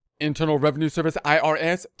Internal Revenue Service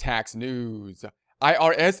IRS tax news.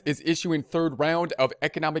 IRS is issuing third round of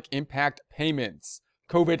economic impact payments.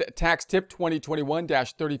 COVID tax tip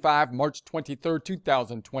 2021-35, March 23,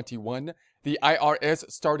 2021. The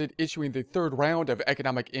IRS started issuing the third round of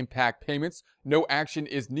economic impact payments. No action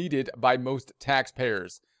is needed by most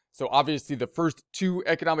taxpayers. So obviously the first two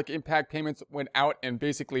economic impact payments went out and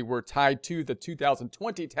basically were tied to the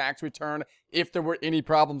 2020 tax return. If there were any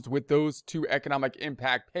problems with those two economic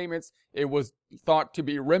impact payments, it was thought to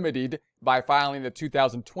be remedied by filing the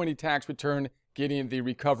 2020 tax return, getting the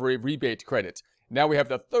recovery rebate credit. Now we have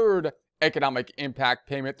the third economic impact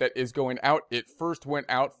payment that is going out. It first went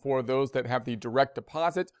out for those that have the direct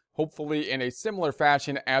deposit, hopefully in a similar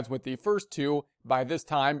fashion as with the first two. By this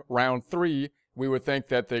time, round 3, we would think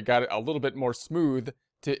that they got it a little bit more smooth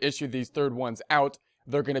to issue these third ones out.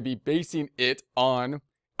 They're going to be basing it on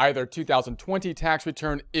either 2020 tax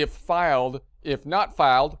return if filed, if not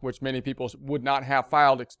filed, which many people would not have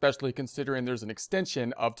filed, especially considering there's an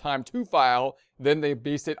extension of time to file. Then they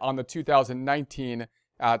base it on the 2019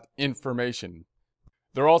 information.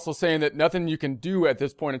 They're also saying that nothing you can do at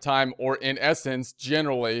this point in time, or in essence,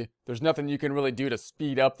 generally, there's nothing you can really do to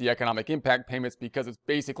speed up the economic impact payments because it's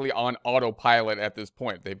basically on autopilot at this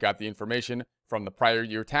point. They've got the information from the prior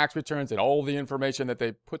year tax returns and all the information that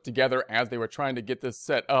they put together as they were trying to get this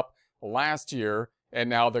set up last year, and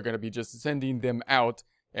now they're going to be just sending them out.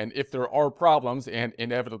 And if there are problems, and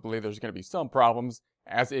inevitably there's going to be some problems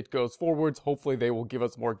as it goes forwards, hopefully they will give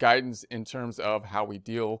us more guidance in terms of how we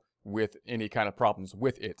deal with any kind of problems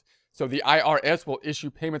with it. So the IRS will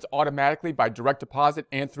issue payments automatically by direct deposit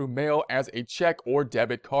and through mail as a check or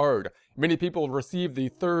debit card. Many people receive the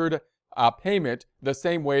third payment the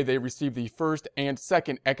same way they received the first and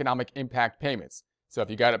second economic impact payments. So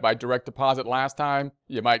if you got it by direct deposit last time,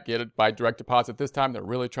 you might get it by direct deposit this time. They're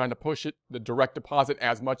really trying to push it, the direct deposit,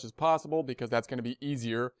 as much as possible because that's going to be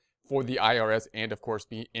easier for the IRS and, of course,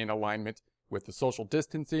 be in alignment with the social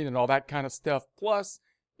distancing and all that kind of stuff. Plus,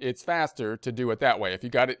 it's faster to do it that way. If you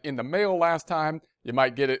got it in the mail last time, you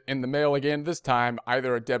might get it in the mail again this time,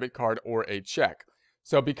 either a debit card or a check.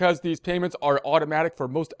 So because these payments are automatic for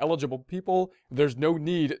most eligible people, there's no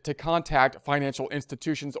need to contact financial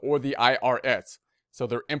institutions or the IRS. So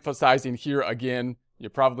they're emphasizing here again, you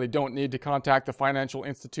probably don't need to contact the financial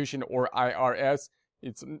institution or IRS.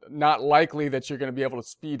 It's not likely that you're going to be able to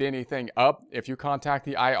speed anything up if you contact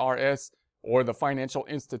the IRS or the financial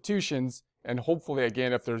institutions. And hopefully,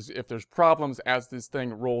 again, if there's problems as this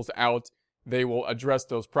thing rolls out, they will address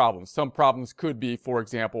those problems. Some problems could be, for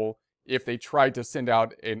example, if they tried to send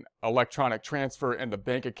out an electronic transfer and the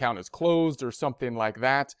bank account is closed or something like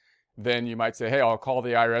that, then you might say, hey, I'll call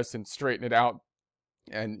the IRS and straighten it out.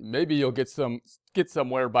 And maybe you'll get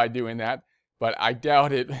somewhere by doing that. But I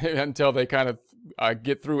doubt it until they kind of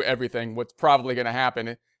get through everything. What's probably going to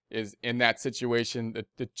happen is in that situation,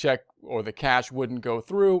 the check or the cash wouldn't go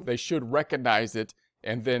through. They should recognize it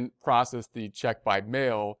and then process the check by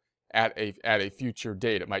mail at a future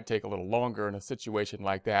date. It might take a little longer in a situation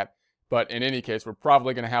like that. But in any case, we're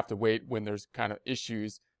probably going to have to wait when there's kind of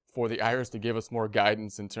issues for the IRS to give us more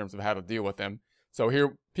guidance in terms of how to deal with them. So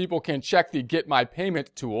here, people can check the Get My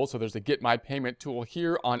Payment tool. So there's a Get My Payment tool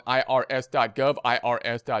here on irs.gov,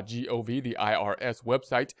 irs.gov, the IRS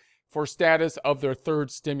website, for status of their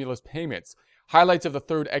third stimulus payments. Highlights of the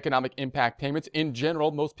third economic impact payments. In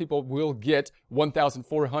general, most people will get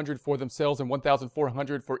 $1,400 for themselves and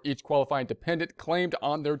 $1,400 for each qualifying dependent claimed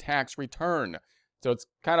on their tax return. So it's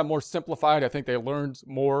kind of more simplified. I think they learned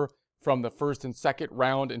more from the first and second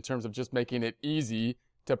round in terms of just making it easy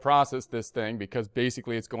to process this thing, because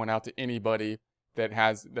basically it's going out to anybody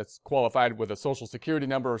that's qualified with a social security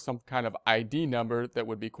number or some kind of ID number that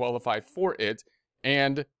would be qualified for it.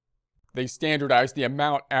 And they standardized the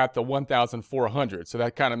amount at the $1,400. So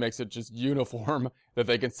that kind of makes it just uniform that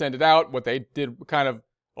they can send it out. What they did kind of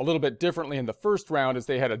a little bit differently in the first round is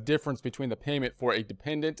they had a difference between the payment for a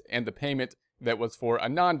dependent and the payment that was for a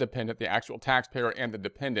non-dependent, the actual taxpayer and the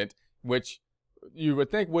dependent, which you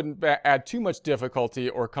would think wouldn't add too much difficulty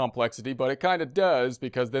or complexity, but it kind of does,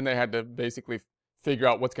 because then they had to basically figure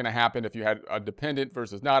out what's going to happen if you had a dependent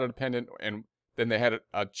versus not a dependent. And then they had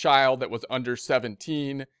a child that was under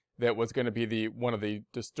 17 that was going to be one of the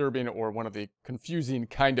disturbing or one of the confusing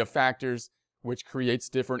kind of factors, which creates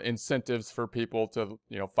different incentives for people to,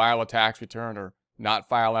 file a tax return or not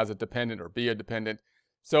file as a dependent or be a dependent.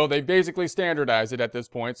 So they basically standardized it at this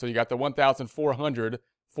point. So you got the $1,400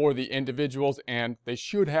 for the individuals, and they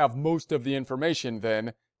should have most of the information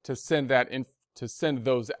then to send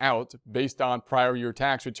those out based on prior year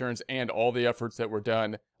tax returns and all the efforts that were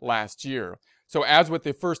done last year. So as with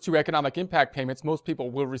the first two economic impact payments, most people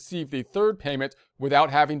will receive the third payment without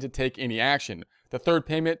having to take any action. The third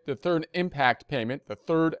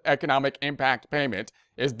economic impact payment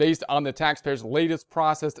is based on the taxpayer's latest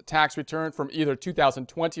processed tax return from either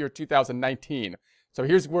 2020 or 2019. So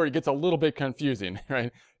here's where it gets a little bit confusing,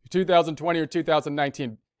 right? 2020 or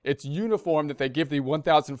 2019, it's uniform that they give the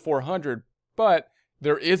 1,400, but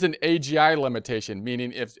there is an AGI limitation,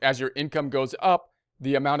 meaning if as your income goes up,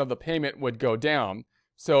 the amount of the payment would go down.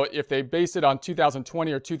 So if they base it on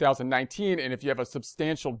 2020 or 2019, and if you have a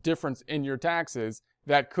substantial difference in your taxes,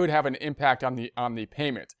 that could have an impact on the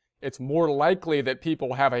payment. It's more likely that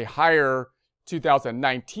people have a higher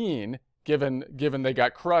 2019 given they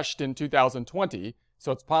got crushed in 2020.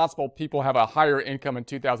 So it's possible people have a higher income in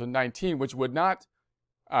 2019, which would not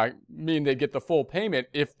mean they get the full payment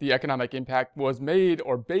if the economic impact was made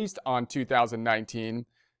or based on 2019.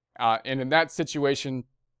 And in that situation,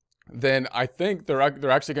 then I think they're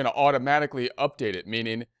actually going to automatically update it,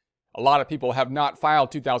 meaning a lot of people have not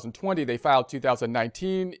filed 2020, they filed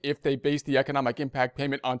 2019. If they base the economic impact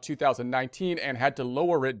payment on 2019 and had to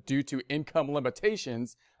lower it due to income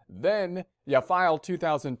limitations, then you file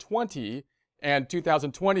 2020, and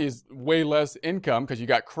 2020 is way less income because you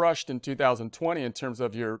got crushed in 2020 in terms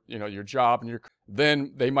of your job, and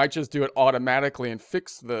then they might just do it automatically and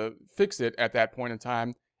fix it at that point in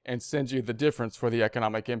time and send you the difference for the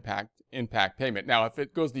economic impact payment. Now, if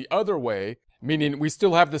it goes the other way, meaning we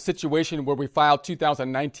still have the situation where we filed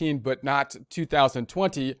 2019 but not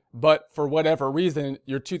 2020, but for whatever reason,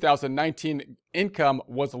 your 2019 income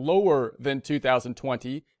was lower than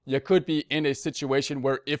 2020, you could be in a situation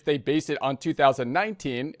where if they base it on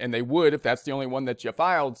 2019, and they would if that's the only one that you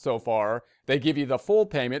filed so far, they give you the full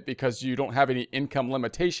payment because you don't have any income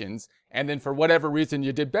limitations, and then for whatever reason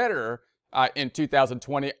you did better in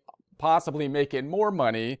 2020, possibly making more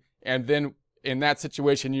money, and then in that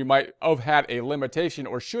situation you might have had a limitation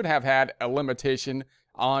or should have had a limitation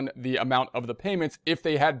on the amount of the payments if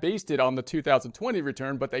they had based it on the 2020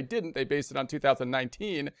 return, but they didn't. They based it on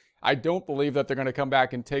 2019. I don't believe that they're going to come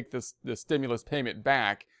back and take the stimulus payment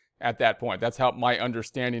back at that point. That's how my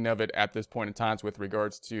understanding of it at this point in time with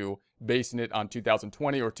regards to basing it on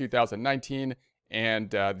 2020 or 2019 and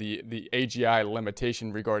the AGI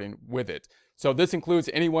limitation regarding with it. So this includes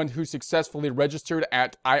anyone who successfully registered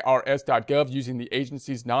at irs.gov using the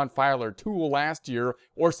agency's non-filer tool last year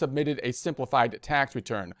or submitted a simplified tax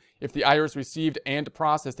return. If the IRS received and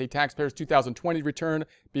processed a taxpayer's 2020 return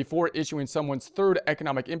before issuing someone's third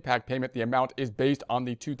economic impact payment, the amount is based on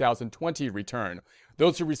the 2020 return.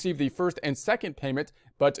 Those who receive the first and second payment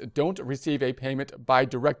but don't receive a payment by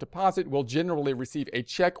direct deposit will generally receive a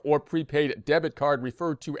check or prepaid debit card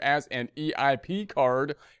referred to as an EIP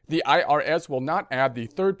card. The IRS will not add the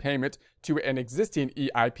third payment to an existing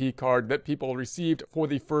EIP card that people received for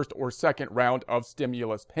the first or second round of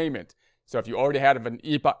stimulus payment. So if you already had an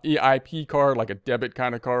EIP card, like a debit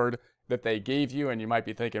kind of card that they gave you, and you might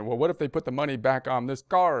be thinking, well, what if they put the money back on this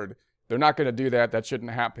card? They're not going to do that. That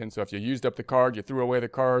shouldn't happen. So if you used up the card, you threw away the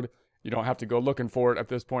card, you don't have to go looking for it at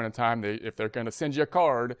this point in time. If they're going to send you a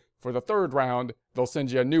card for the third round, they'll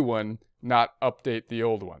send you a new one, not update the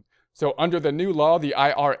old one. So under the new law, the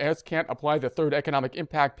IRS can't apply the third economic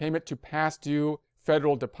impact payment to past due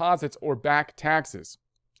federal deposits or back taxes.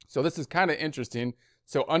 So this is kind of interesting.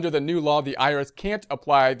 So under the new law, the IRS can't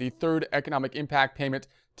apply the third economic impact payment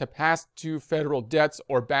to past due federal debts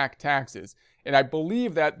or back taxes. And I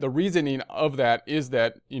believe that the reasoning of that is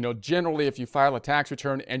that, generally if you file a tax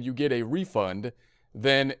return and you get a refund,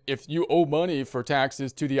 then if you owe money for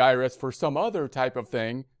taxes to the IRS for some other type of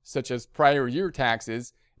thing, such as prior year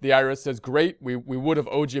taxes, the IRS says, great, we would have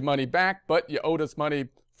owed you money back, but you owed us money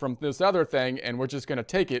from this other thing, and we're just going to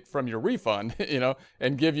take it from your refund,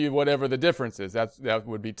 and give you whatever the difference is. That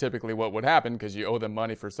would be typically what would happen because you owe them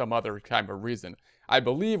money for some other kind of reason. I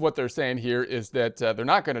believe what they're saying here is that they're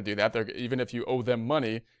not going to do that. Even if you owe them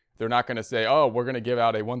money, they're not going to say, oh, we're going to give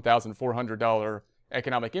out a $1,400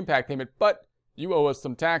 economic impact payment, but you owe us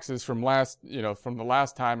some taxes from from the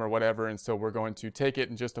last time or whatever, and so we're going to take it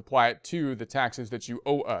and just apply it to the taxes that you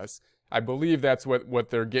owe us. I believe that's what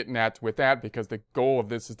they're getting at with that, because the goal of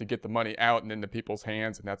this is to get the money out and into people's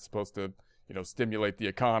hands, and that's supposed to, stimulate the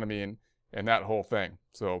economy and that whole thing.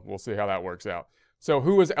 So we'll see how that works out. So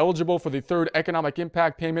who is eligible for the third economic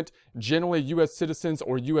impact payment? Generally, U.S. citizens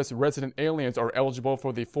or U.S. resident aliens are eligible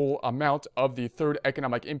for the full amount of the third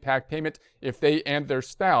economic impact payment if they and their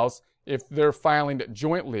spouse, if they're filing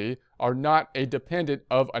jointly, are not a dependent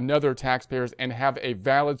of another taxpayers and have a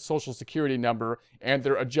valid Social Security number and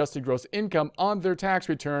their adjusted gross income on their tax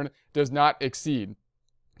return does not exceed.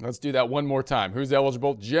 Let's do that one more time. Who's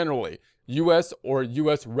eligible? Generally, U.S. or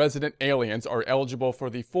U.S. resident aliens are eligible for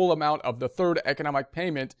the full amount of the third economic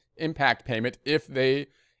impact payment if they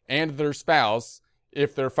and their spouse,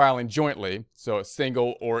 if they're filing jointly, so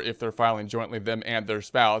single or if they're filing jointly, them and their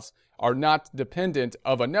spouse, are not dependent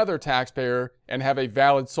of another taxpayer and have a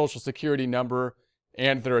valid Social Security number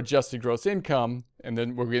and their adjusted gross income, and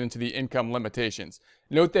then we'll get into the income limitations.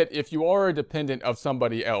 Note that if you are a dependent of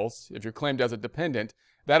somebody else, if you're claimed as a dependent,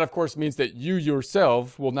 that of course means that you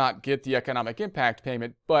yourself will not get the economic impact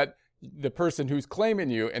payment, but the person who's claiming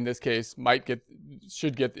you, in this case,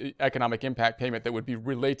 should get the economic impact payment that would be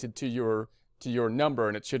related to your number,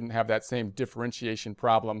 and it shouldn't have that same differentiation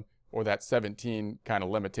problem or that 17 kind of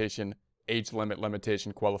limitation, age limit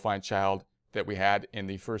limitation, qualifying child that we had in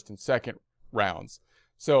the first and second rounds.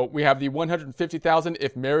 So we have the $150,000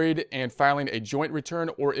 if married and filing a joint return,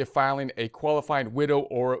 or if filing a qualified widow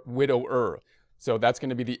or widower. So that's going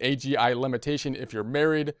to be the AGI limitation. If you're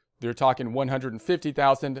married, they're talking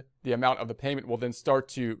 $150,000. The amount of the payment will then start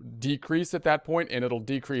to decrease at that point, and it'll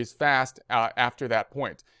decrease fast after that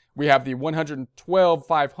point. We have the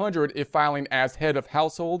 $112,500 if filing as head of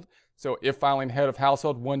household. So if filing head of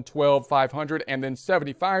household, $112,500, and then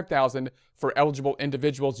 $75,000 for eligible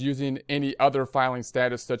individuals using any other filing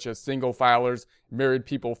status, such as single filers, married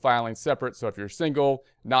people filing separate. So if you're single,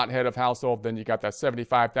 not head of household, then you got that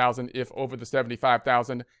 $75,000. If over the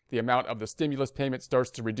 $75,000, the amount of the stimulus payment starts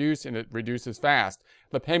to reduce, and it reduces fast.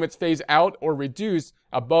 The payments phase out or reduce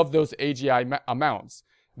above those AGI amounts.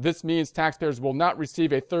 This means taxpayers will not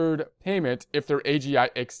receive a third payment if their AGI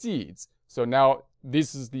exceeds. So now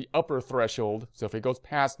this is the upper threshold. So if it goes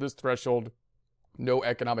past this threshold, no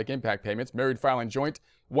economic impact payments. Married filing joint,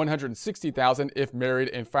 $160,000 if married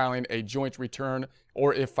and filing a joint return,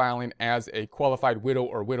 or if filing as a qualified widow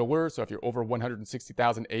or widower. So if you're over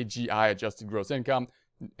 $160,000 AGI, adjusted gross income,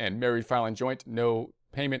 and married filing joint, no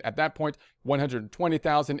payment at that point.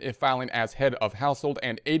 $120,000 if filing as head of household,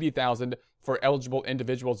 and $80,000 for eligible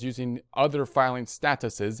individuals using other filing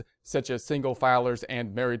statuses, such as single filers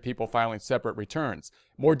and married people filing separate returns.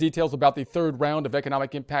 More details about the third round of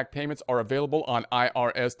economic impact payments are available on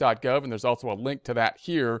irs.gov, and there's also a link to that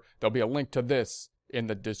here. There'll be a link to this in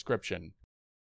the description.